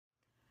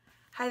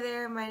Hi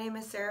there, my name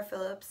is Sarah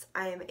Phillips.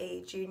 I am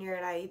a junior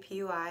at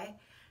IUPUI.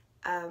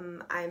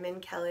 I'm in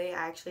Kelly.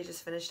 I actually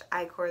just finished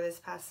I-Corps this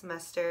past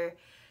semester.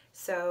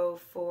 So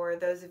for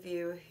those of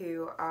you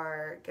who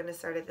are going to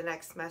start at the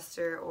next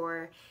semester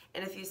or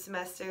in a few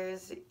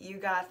semesters, you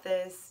got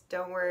this.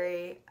 Don't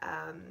worry.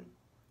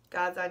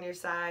 God's on your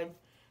side.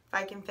 If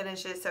I can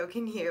finish it, so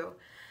can you.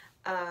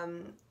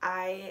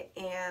 I've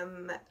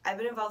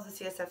been involved with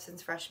CSF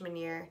since freshman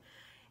year,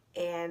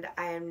 and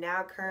I am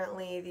now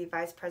currently the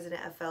Vice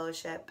President of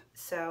Fellowship.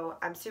 So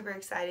I'm super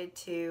excited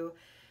to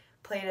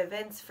plan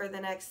events for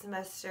the next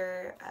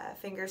semester.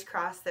 Fingers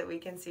crossed that we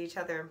can see each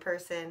other in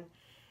person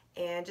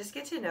and just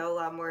get to know a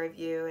lot more of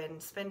you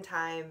and spend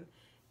time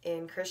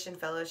in Christian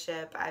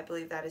fellowship. I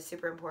believe that is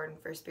super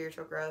important for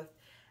spiritual growth.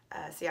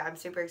 So yeah, I'm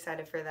super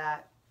excited for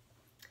that.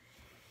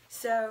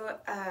 So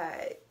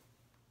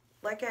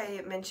like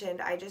I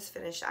mentioned, I just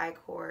finished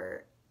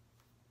I-Corps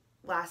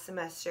last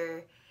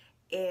semester,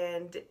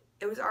 and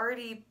it was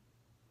already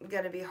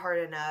going to be hard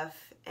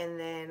enough, and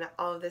then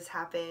all of this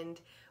happened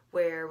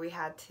where we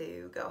had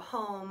to go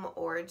home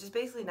or just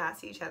basically not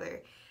see each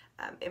other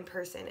in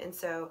person, and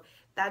so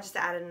that just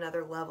added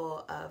another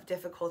level of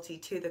difficulty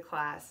to the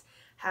class,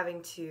 having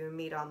to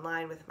meet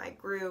online with my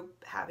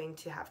group, having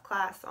to have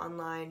class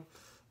online,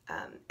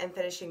 and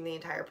finishing the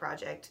entire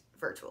project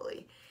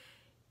virtually.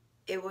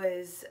 It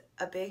was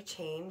a big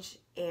change,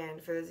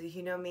 and for those of you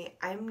who know me,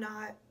 I'm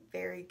not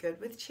very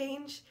good with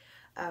change.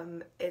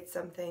 It's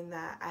something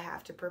that I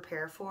have to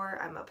prepare for.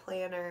 I'm a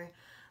planner.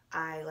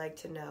 I like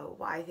to know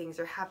why things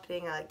are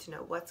happening. I like to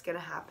know what's going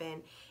to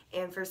happen.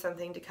 And for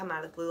something to come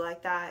out of the blue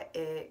like that,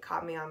 it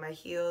caught me on my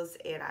heels,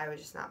 and I was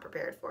just not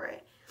prepared for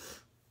it.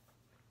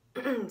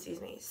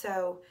 Excuse me.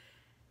 So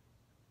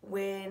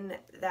when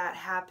that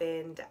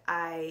happened,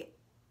 I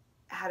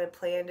had a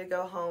plan to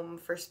go home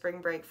for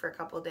spring break for a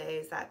couple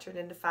days. That turned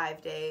into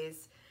 5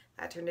 days.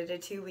 That turned into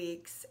 2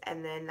 weeks.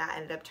 And then that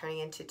ended up turning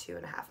into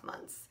 2.5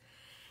 months.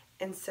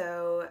 And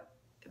so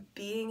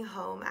being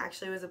home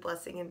actually was a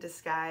blessing in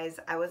disguise.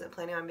 I wasn't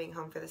planning on being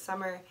home for the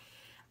summer.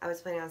 I was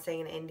planning on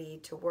staying in Indy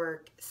to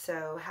work.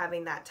 So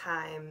having that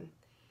time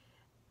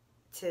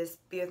to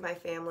be with my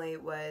family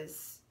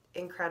was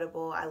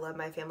incredible. I love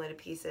my family to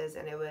pieces,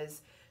 and it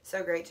was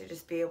so great to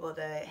just be able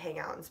to hang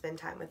out and spend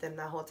time with them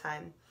the whole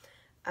time.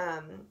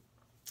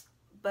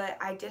 But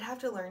I did have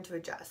to learn to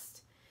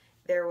adjust.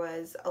 There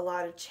was a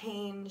lot of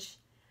change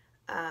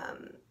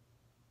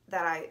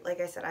that like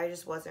I said, I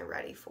just wasn't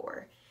ready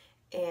for.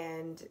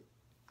 And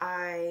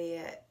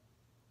I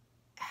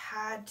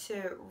had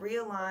to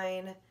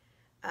realign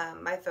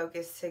my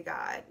focus to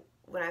God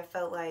when I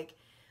felt like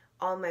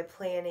all my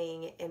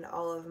planning and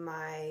all of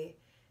my,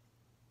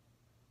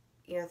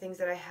 things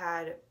that I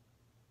had,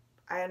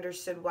 I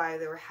understood why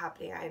they were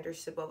happening. I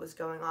understood what was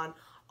going on.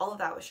 All of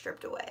that was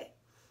stripped away.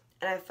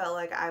 And I felt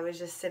like I was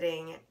just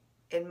sitting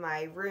in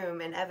my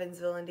room in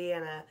Evansville,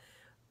 Indiana,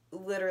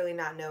 literally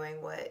not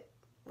knowing what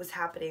was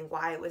happening,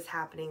 why it was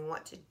happening,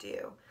 what to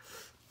do,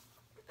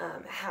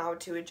 how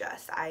to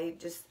adjust. I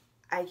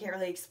can't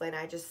really explain.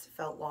 I just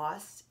felt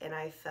lost, and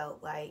I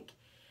felt like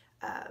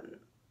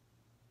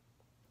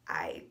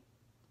I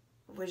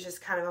was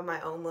just kind of on my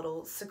own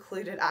little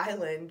secluded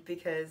island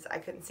because I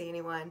couldn't see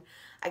anyone.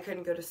 I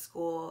couldn't go to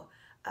school,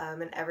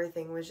 and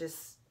everything was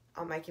just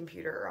on my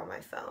computer or on my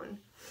phone.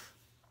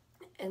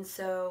 And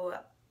so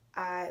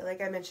like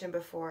I mentioned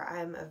before,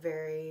 I'm a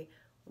very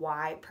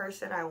why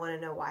person. I want to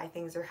know why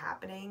things are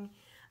happening.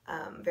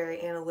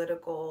 Very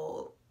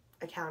analytical,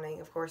 accounting,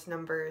 of course,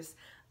 numbers.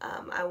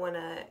 I want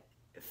to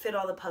fit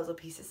all the puzzle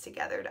pieces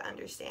together to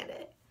understand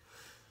it.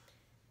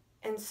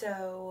 And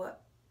so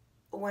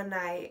one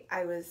night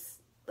I was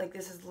like,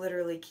 this is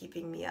literally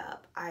keeping me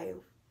up. I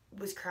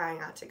was crying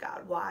out to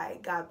God. Why?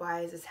 God,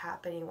 why is this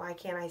happening? Why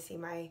can't I see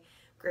my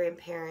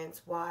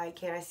grandparents? Why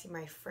can't I see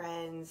my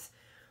friends?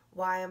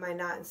 Why am I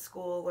not in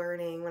school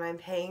learning when I'm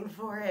paying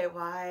for it?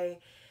 Why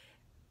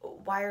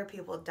are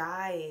people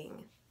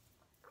dying?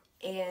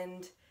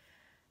 And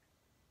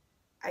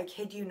I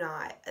kid you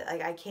not,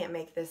 like, I can't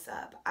make this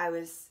up. I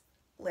was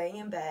laying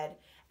in bed,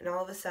 and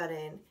all of a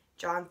sudden,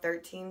 John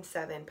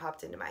 13:7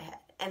 popped into my head.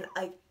 And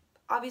like,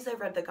 obviously I've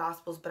read the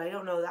Gospels, but I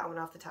don't know that one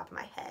off the top of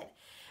my head.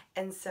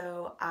 And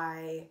so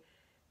I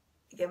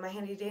get my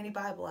handy dandy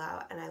Bible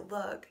out, and I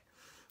look,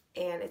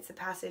 and it's the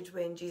passage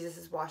when Jesus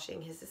is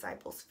washing his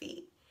disciples'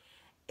 feet.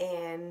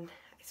 And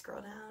I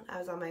scroll down. I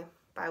was on my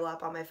Bible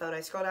app on my phone.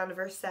 I scroll down to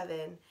verse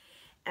 7,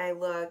 and I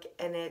look,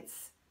 and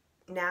it's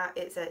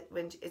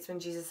when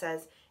Jesus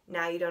says,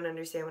 "Now you don't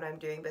understand what I'm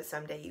doing, but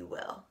someday you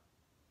will."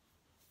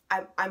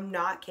 I'm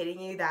not kidding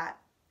you. That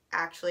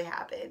actually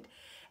happened.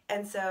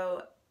 And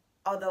so,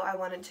 although I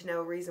wanted to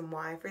know reason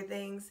why for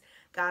things,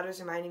 God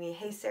was reminding me,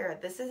 "Hey, Sarah,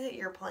 this isn't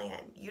your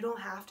plan. You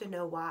don't have to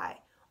know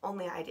why.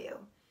 Only I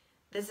do.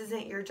 This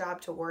isn't your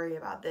job to worry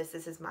about this.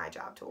 This is my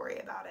job to worry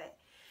about it."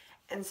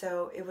 And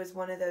so it was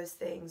one of those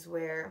things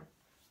where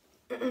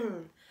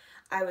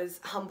I was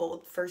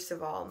humbled. First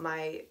of all,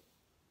 my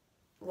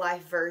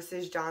life verse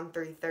is John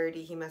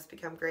 3:30. He must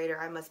become greater,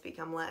 I must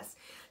become less.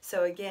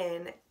 So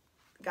again,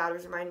 God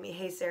was reminding me,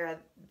 hey, Sarah,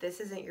 this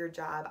isn't your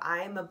job.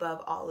 I am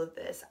above all of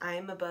this. I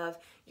am above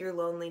your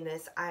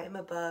loneliness. I am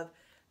above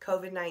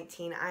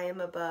COVID-19.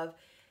 I'm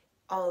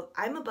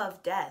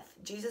above death.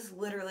 Jesus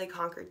literally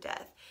conquered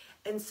death.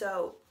 And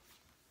so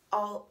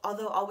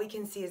although all we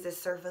can see is the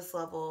surface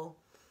level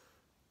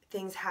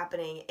things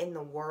happening in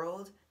the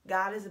world,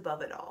 God is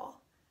above it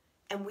all.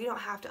 And we don't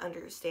have to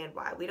understand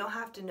why. We don't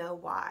have to know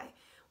why.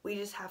 We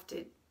just have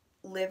to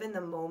live in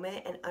the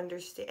moment and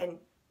understand and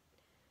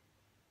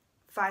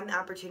find the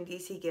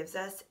opportunities he gives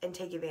us and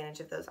take advantage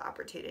of those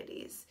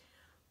opportunities.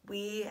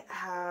 We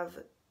have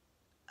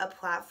a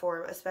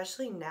platform,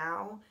 especially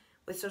now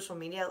with social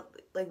media,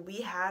 like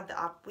we have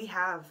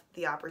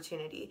the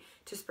opportunity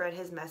to spread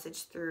his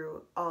message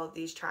through all of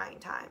these trying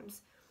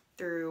times,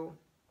 through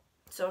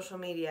social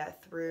media,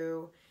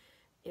 through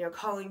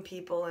calling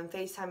people and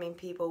FaceTiming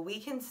people. We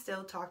can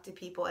still talk to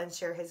people and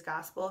share his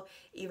gospel,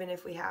 even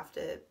if we have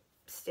to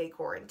stay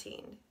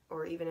quarantined,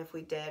 or even if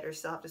we did or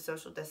still have to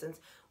social distance.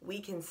 We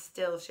can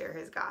still share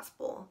his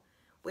gospel.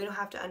 We don't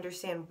have to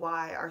understand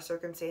why our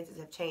circumstances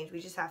have changed. We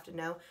just have to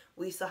know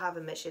we still have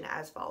a mission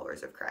as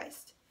followers of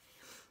Christ.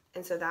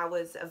 And so that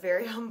was a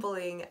very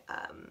humbling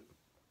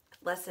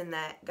lesson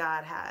that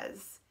God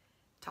has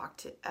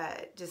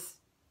just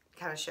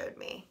kind of showed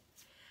me.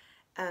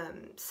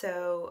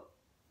 So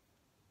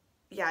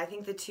yeah, I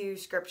think the two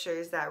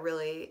scriptures that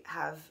really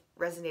have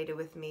resonated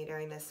with me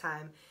during this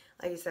time,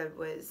 like I said,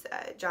 was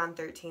John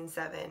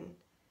 13:7.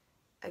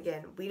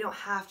 Again, we don't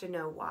have to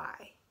know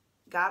why.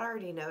 God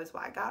already knows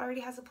why. God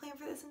already has a plan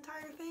for this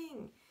entire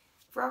thing.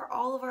 For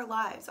all of our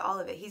lives, all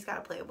of it. He's got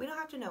a plan. We don't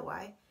have to know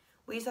why.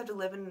 We just have to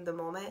live in the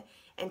moment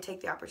and take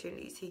the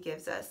opportunities he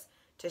gives us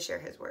to share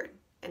his word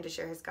and to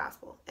share his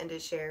gospel and to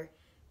share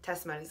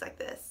testimonies like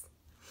this.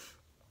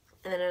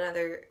 And then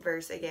another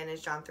verse, again,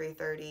 is John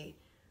 3:30.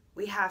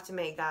 We have to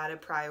make God a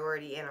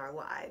priority in our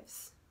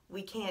lives.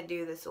 We can't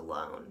do this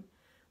alone.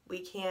 We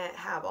can't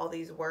have all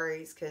these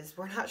worries because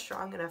we're not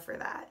strong enough for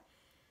that.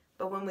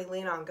 But when we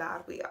lean on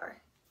God, we are.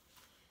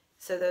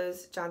 So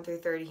those, John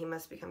 3:30, he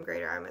must become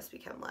greater, I must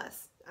become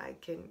less. I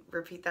can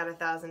repeat that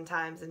 1,000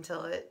 times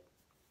until it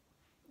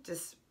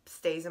just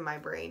stays in my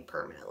brain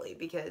permanently,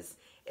 because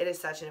it is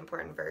such an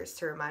important verse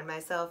to remind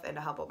myself and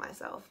to humble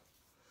myself.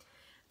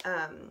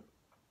 I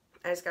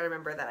just got to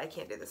remember that I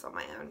can't do this on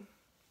my own.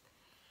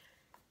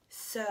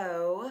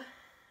 So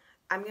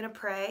I'm going to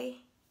pray,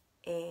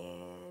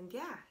 and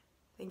yeah,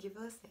 thank you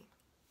for listening.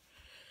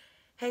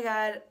 Hey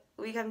God,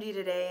 we come to you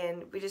today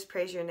and we just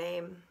praise your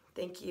name.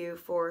 Thank you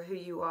for who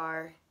you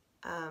are.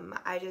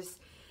 I just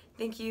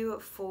thank you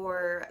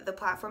for the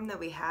platform that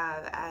we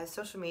have as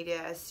social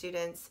media, as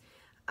students,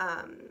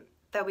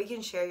 that we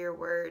can share your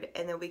word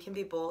and that we can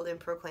be bold in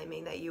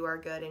proclaiming that you are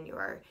good and you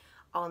are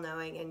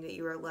all-knowing and that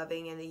you are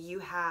loving and that you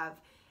have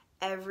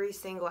every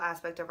single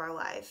aspect of our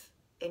life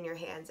in your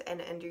hands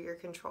and under your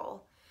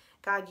control.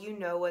 God, you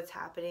know what's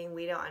happening.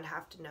 We don't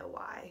have to know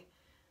why.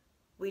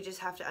 We just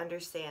have to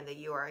understand that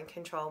you are in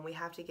control, and we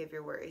have to give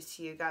your worries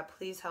to you. God,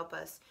 please help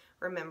us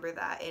remember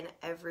that in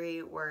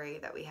every worry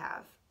that we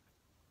have.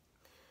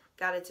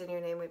 God, it's in your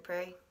name we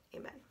pray.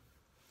 Amen.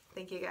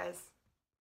 Thank you, guys.